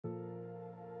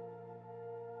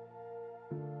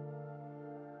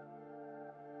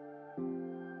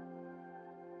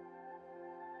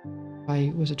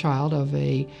I was a child of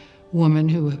a woman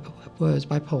who was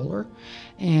bipolar,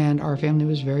 and our family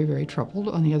was very, very troubled.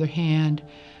 On the other hand,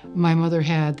 my mother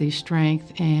had the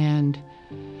strength and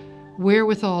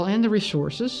wherewithal and the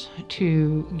resources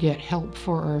to get help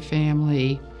for our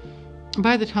family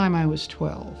by the time I was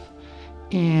 12.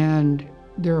 And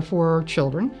there are 4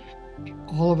 children.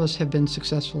 All of us have been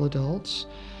successful adults.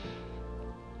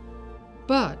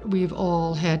 But we've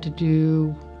all had to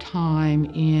do time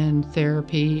in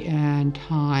therapy and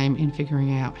time in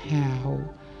figuring out how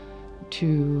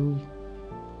to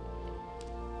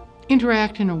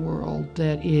interact in a world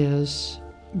that is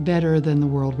better than the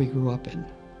world we grew up in.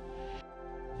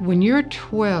 When you're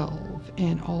 12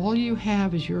 and all you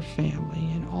have is your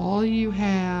family and all you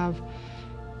have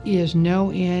is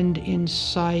no end in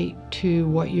sight to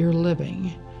what you're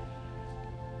living,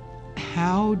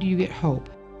 how do you get hope?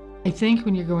 I think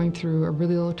when you're going through a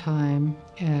really low time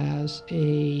as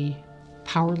a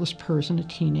powerless person, a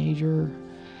teenager,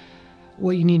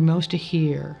 what you need most to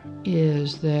hear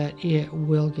is that it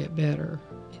will get better.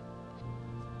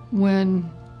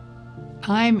 When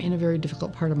I'm in a very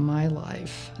difficult part of my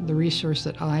life, the resource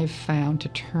that I've found to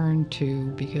turn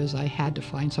to, because I had to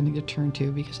find something to turn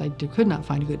to because I could not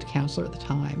find a good counselor at the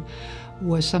time,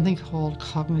 was something called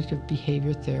cognitive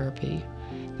behavior therapy.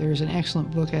 There's an excellent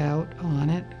book out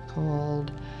on it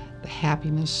called The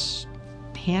Happiness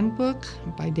Handbook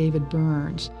by David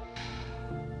Burns.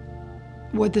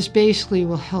 What this basically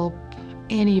will help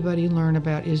anybody learn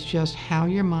about is just how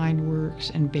your mind works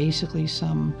and basically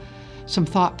some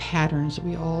thought patterns that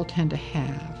we all tend to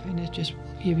have. And it just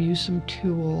will give you some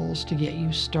tools to get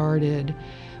you started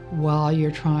while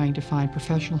you're trying to find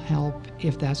professional help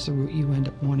if that's the route you end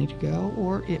up wanting to go,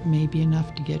 or it may be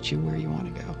enough to get you where you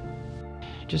want to go.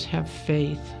 Just have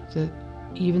faith that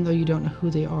even though you don't know who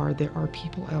they are, there are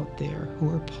people out there who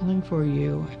are pulling for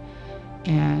you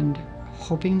and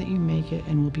hoping that you make it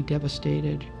and will be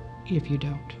devastated if you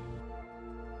don't.